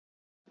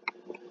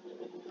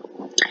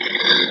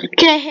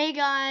Okay, hey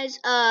guys,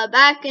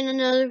 back in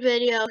another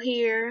video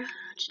here.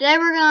 Today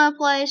we're gonna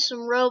play some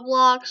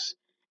Roblox.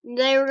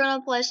 Today we're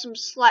gonna play some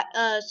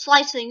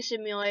slicing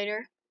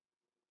simulator.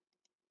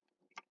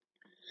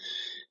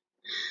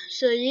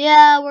 So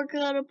yeah, we're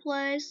gonna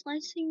play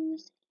slicing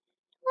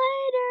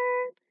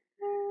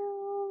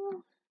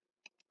simulator.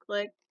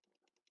 Click.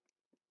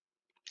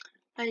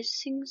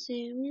 Slicing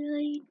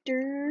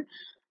simulator.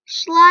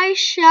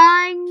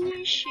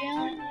 Slicing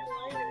simulator.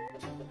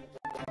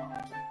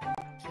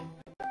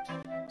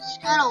 It's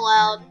kinda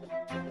loud.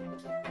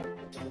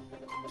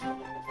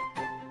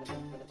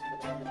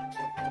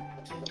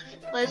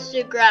 Let's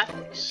do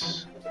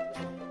graphics.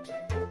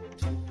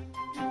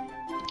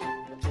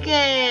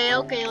 Okay,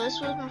 let's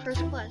go with my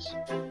first quest.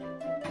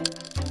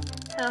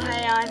 Oh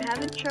hey, I'm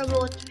having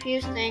trouble with a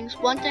few things.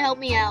 Want to help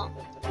me out?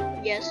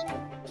 Yes.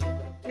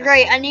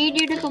 Great, I need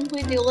you to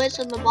complete the list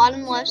on the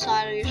bottom left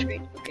side of your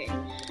screen. Okay.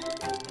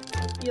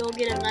 You'll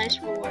get a nice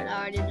reward.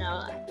 I already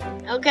know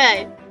that.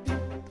 Okay.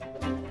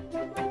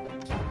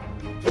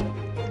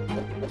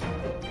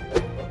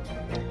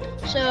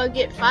 So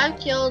get 5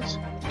 kills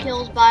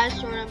by a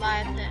sword and by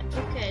a pet.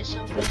 Okay,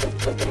 so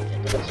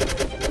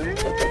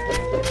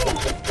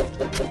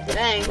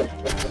dang,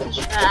 this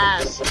is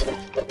fast.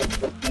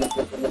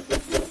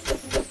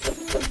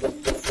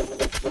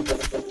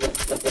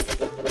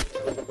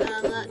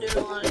 I'm not doing a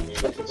lot of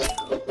damage.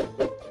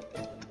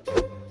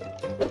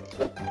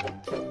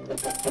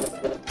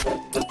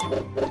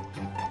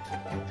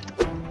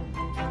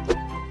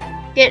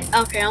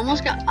 Okay, I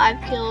almost got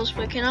 5 kills,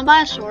 but can I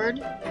buy a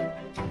sword?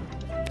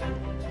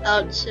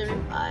 Oh, it's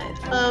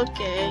 75.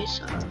 Okay,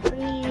 sorry.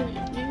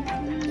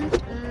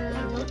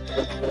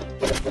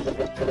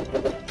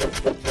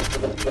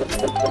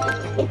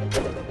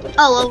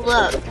 Oh, level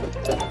up.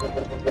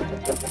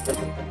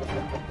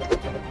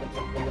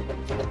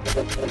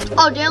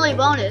 Oh, daily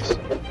bonus.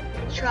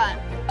 Let's try it.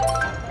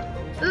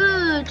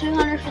 Ooh,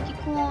 250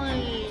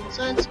 coins.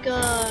 Let's go.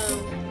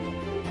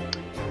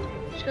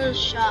 Let's go to the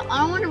shop. I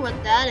don't wonder what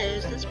that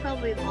is. That's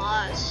probably a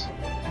boss.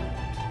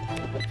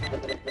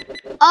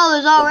 Oh,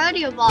 there's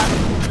already a boss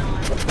going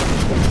on.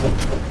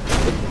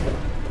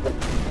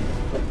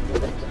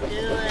 Let's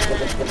do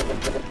it.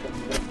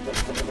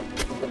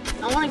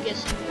 I want to get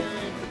some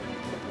good.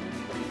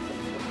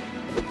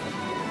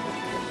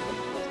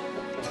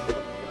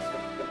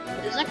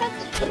 Is that got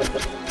 10?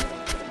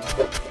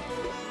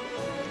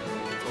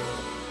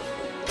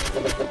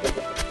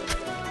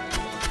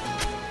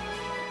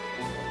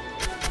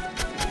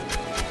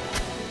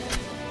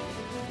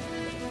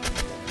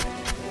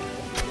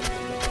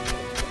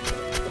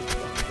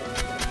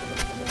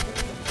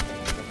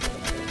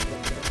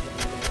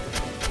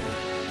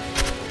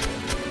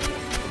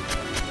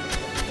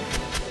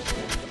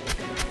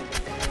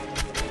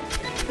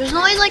 There's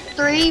only like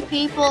 3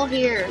 people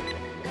here.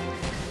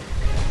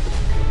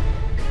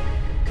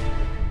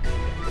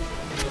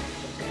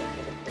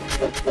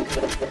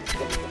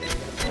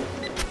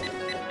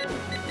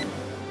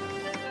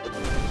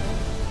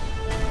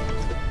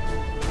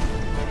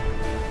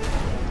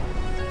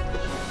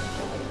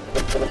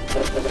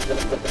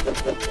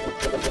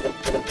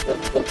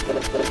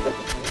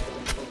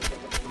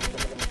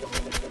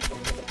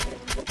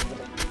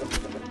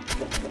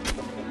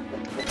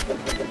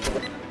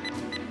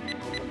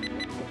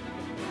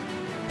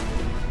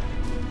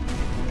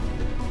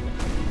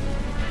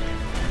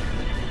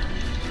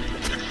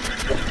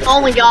 Oh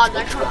my god,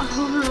 that car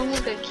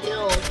almost got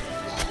killed.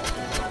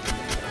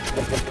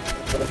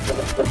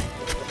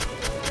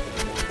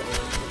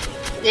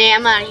 Yeah,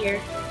 I'm out of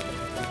here.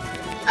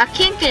 I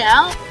can't get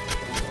out. I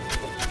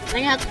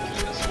think I have to kill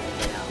myself to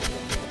get out.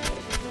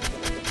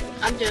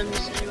 I'm doing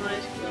this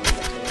anyways.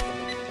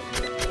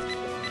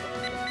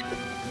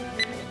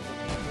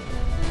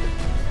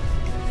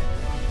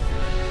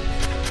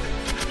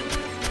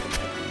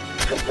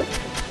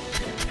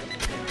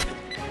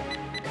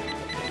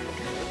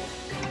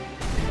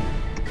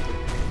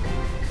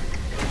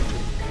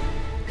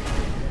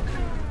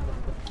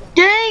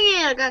 Dang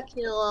it, I got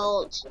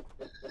killed.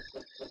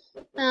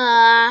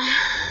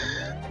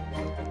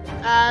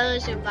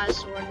 Let's go buy a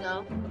sword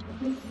though.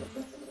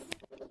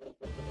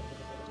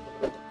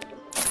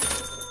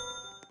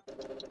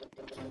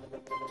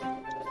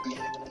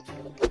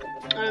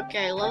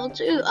 Okay, level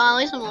 2. At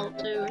least I'm level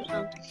 2 or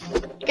something.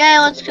 Okay,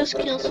 let's just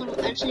kill some.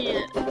 I just need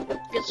to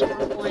get some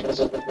more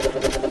points.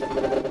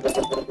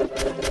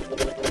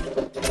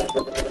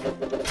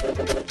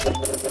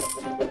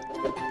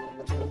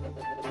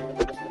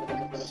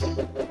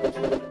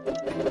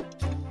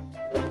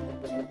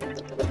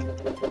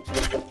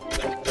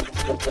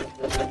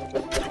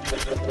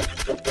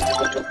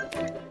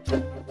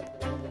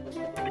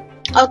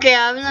 Okay,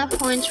 I have enough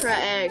points for an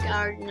egg. I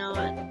already know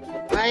it.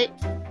 Right?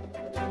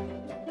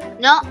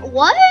 No,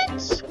 what?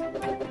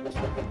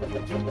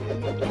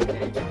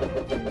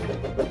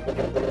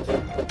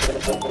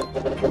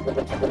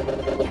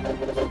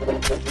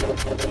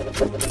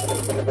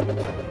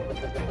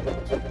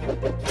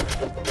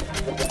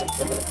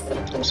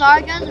 I'm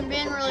sorry guys, I'm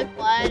being really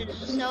quiet. It's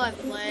just how I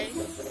play. I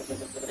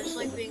just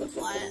like being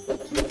quiet.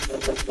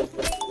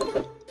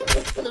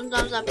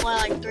 sometimes I play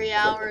like 3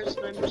 hours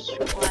and I'm just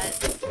quiet.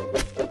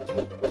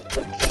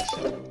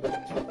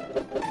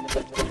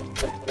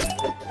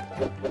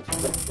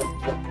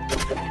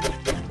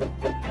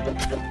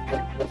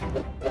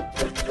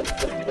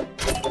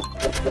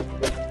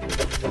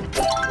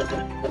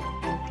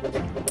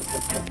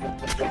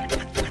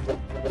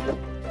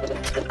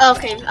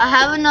 Okay, I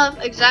have enough,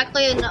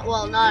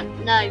 well, not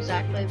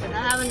exactly, but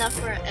I have enough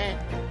for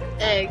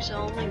eggs, so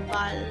I'll only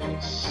buy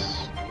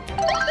this.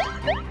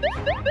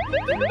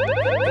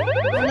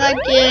 What did I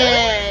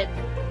get?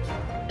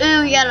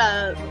 Ooh, we got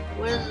a,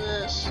 what is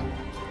this?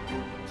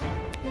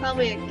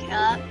 Probably a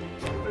cat.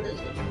 What is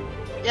it?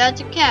 Yeah,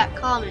 it's a cat,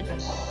 common.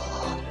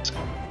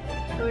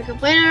 So we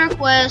completed our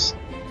quest.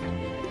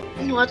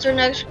 What's our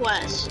next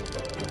quest?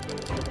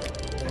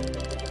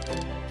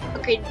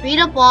 Okay, beat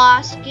a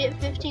boss, get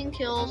 15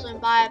 kills, and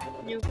buy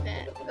a new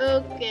pet.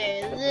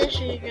 Okay, this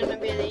is gonna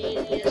be the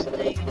easiest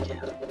thing in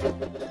town.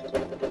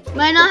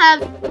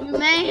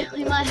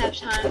 We might have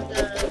time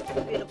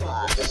to beat a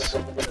boss.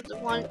 The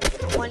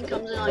one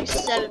comes in like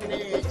 7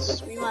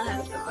 minutes. We might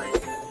have time.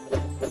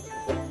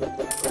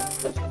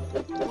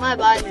 I might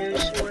buy a new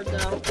sword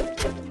though.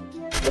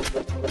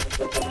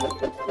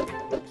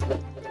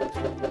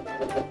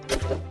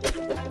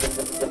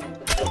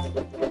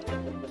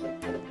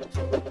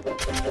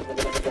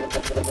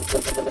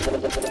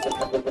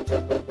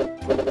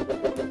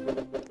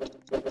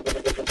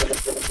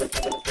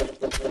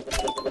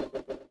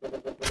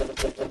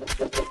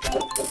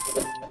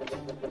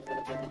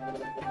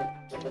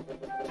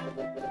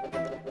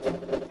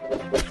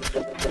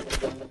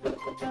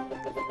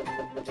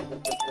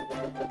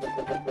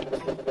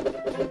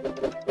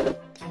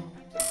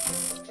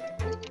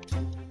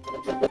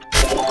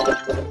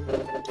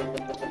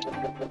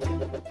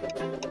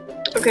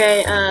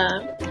 Okay,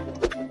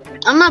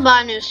 I'm gonna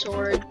buy a new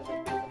sword.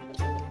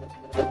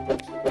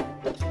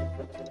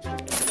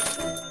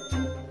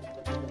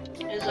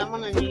 Because I'm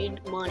gonna need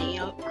money,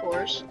 of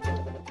course.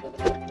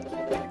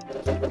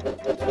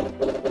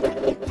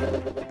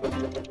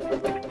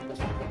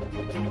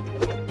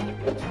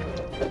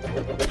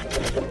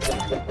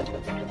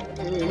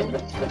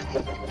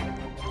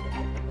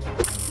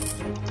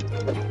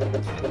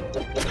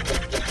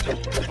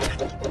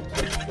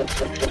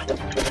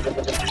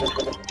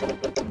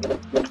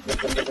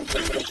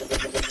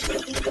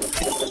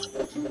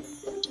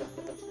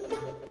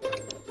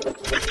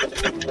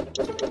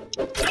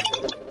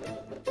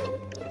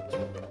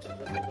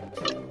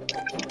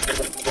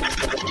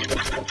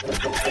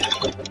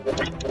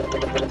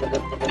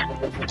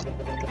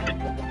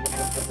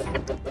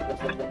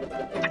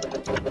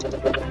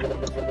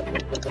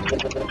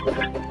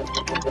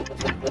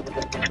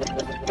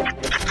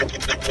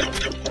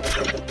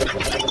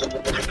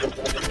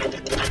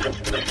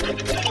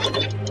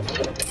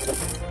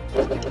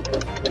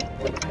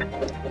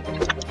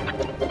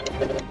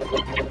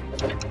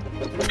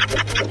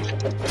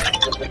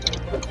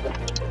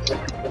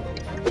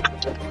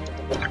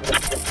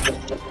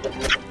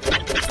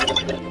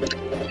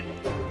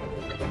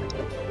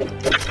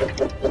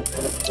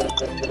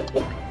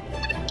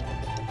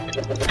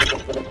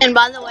 And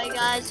by the way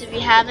guys, if you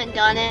haven't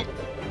done it,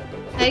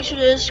 make sure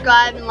to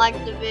subscribe and like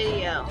the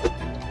video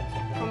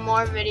for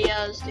more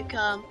videos to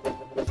come.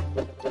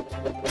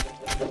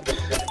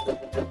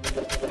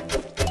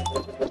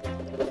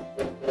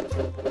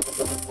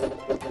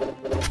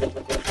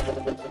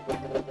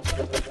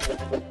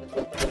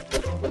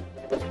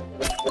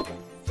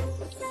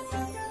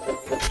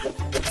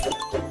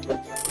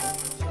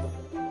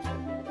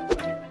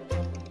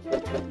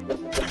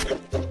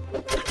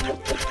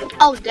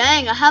 Oh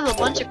dang, I have a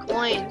bunch of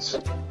coins.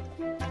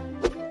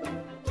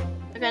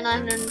 I got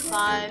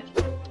 905,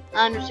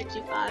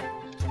 965.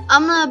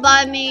 I'm gonna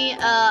buy me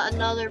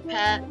another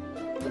pet.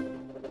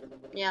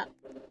 Yeah.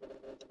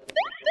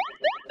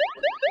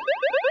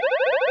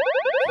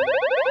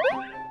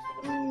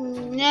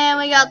 Yeah,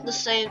 we got the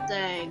same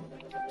thing.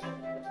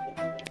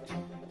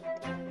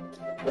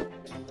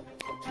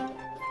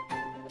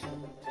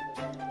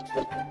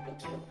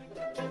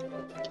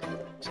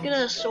 Let's get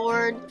a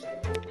sword.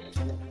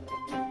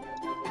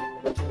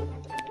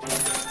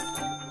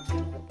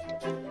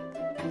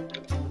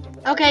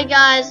 Okay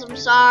guys, I'm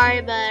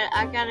sorry, but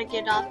I gotta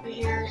get off of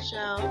here,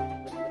 so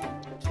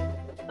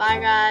bye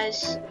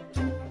guys.